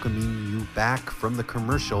television welcoming you back from the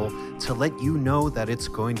commercial to let you know that it's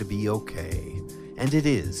going to be okay. And it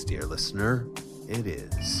is, dear listener, it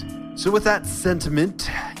is. So with that sentiment,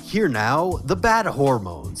 here now, the Bad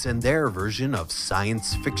Hormones and their version of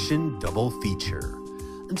science fiction double feature.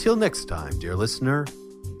 Until next time, dear listener,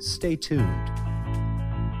 stay tuned.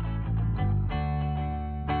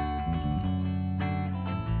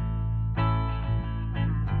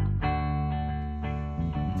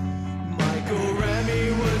 Michael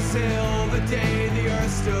Remy was ill the day the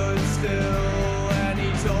earth stood still, and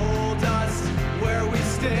he told us where we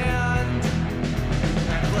stand.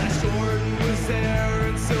 And Flash Gordon was there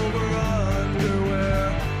in silver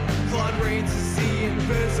underwear. Claude Rains is the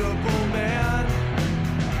invisible man.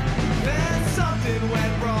 Then something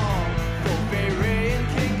went wrong. Volpe, Ray, and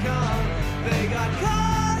King Kong, they got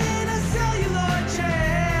caught in a cellular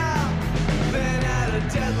jam. Then at a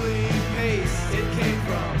deadly pace, it came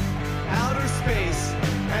from outer space,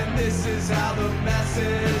 and this is how the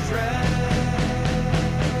message read.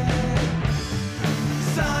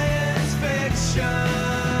 Science fiction,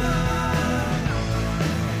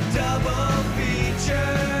 double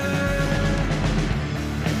feature.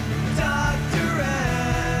 Dr.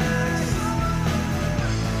 X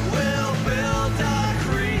will build a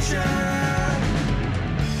creature.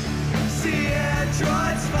 See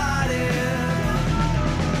androids fighting.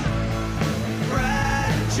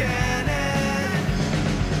 Brad and Janet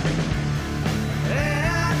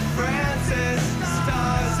and Francis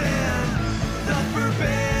stars in the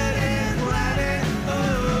Forbidden Planet.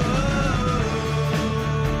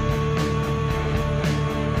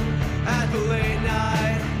 At the late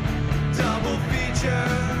night double feature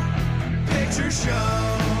picture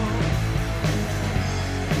show.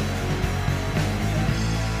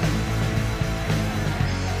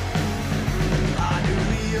 I knew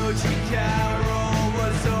Leo G. Carroll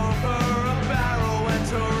was over a barrel when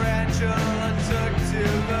Tarantula took to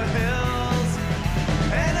the hills.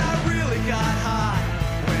 And I really got hot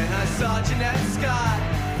when I saw Jeanette Scott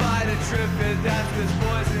fight a triplet that's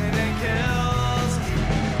poison and kills.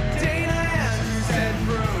 Dana Andrews and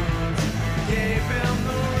Bruce gave him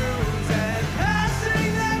the runes, and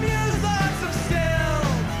passing them used lots of still.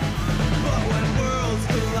 But when worlds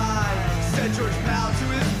collide, said George Powell to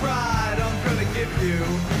his bride, I'm gonna give you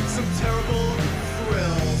some terrible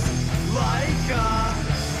thrills, like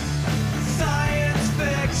science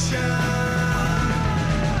fiction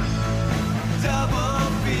double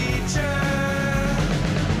feature.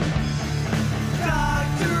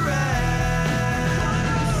 Dr. X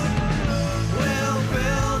will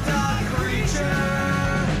build a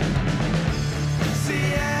creature.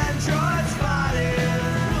 See androids fighting.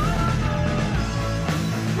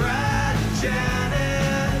 Brad and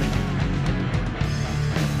Janet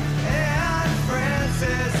and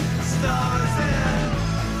Francis stars in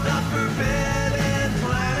the Forbidden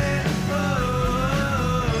Planet.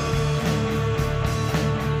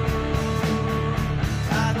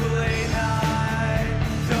 At the late night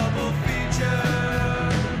double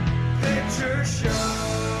feature picture show,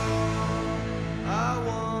 I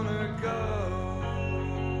wanna go.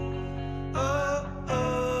 Oh,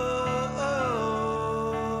 oh, oh,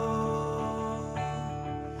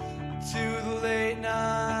 to the late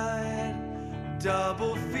night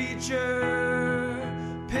double feature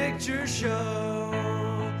picture show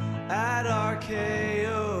at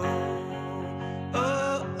RKO.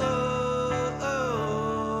 Oh, oh,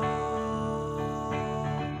 oh,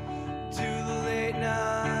 to the late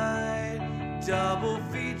night double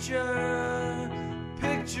feature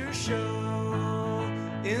picture show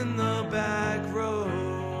in the back row.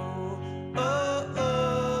 Oh,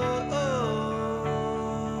 oh,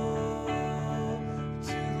 oh,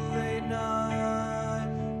 to the late night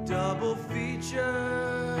double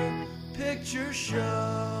feature picture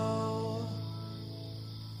show.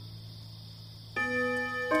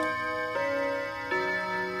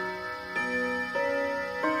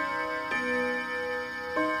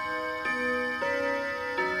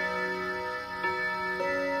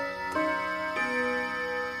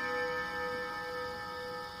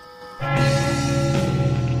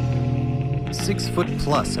 Six Foot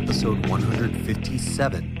Plus, episode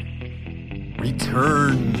 157.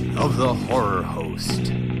 Return of the Horror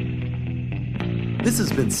Host. This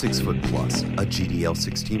has been 6 Foot Plus, a GDL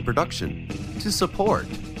 16 production. To support,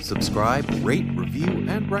 subscribe, rate, review,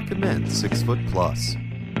 and recommend 6 Foot Plus.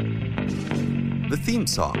 The theme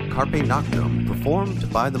song, Carpe Noctem, performed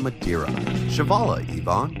by the Madeira. Shavala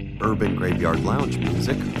Yvonne. Urban Graveyard Lounge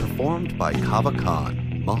music, performed by Kava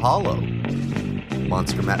Khan. Mahalo.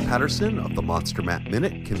 Monster Matt Patterson of the Monster Matt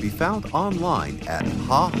Minute can be found online at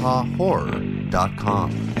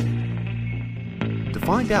hahahorror.com. To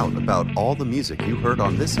find out about all the music you heard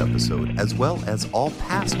on this episode, as well as all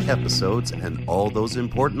past episodes and all those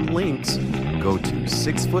important links, go to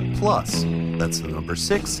 6footplus, that's the number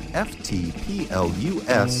 6, FTPLUS.com.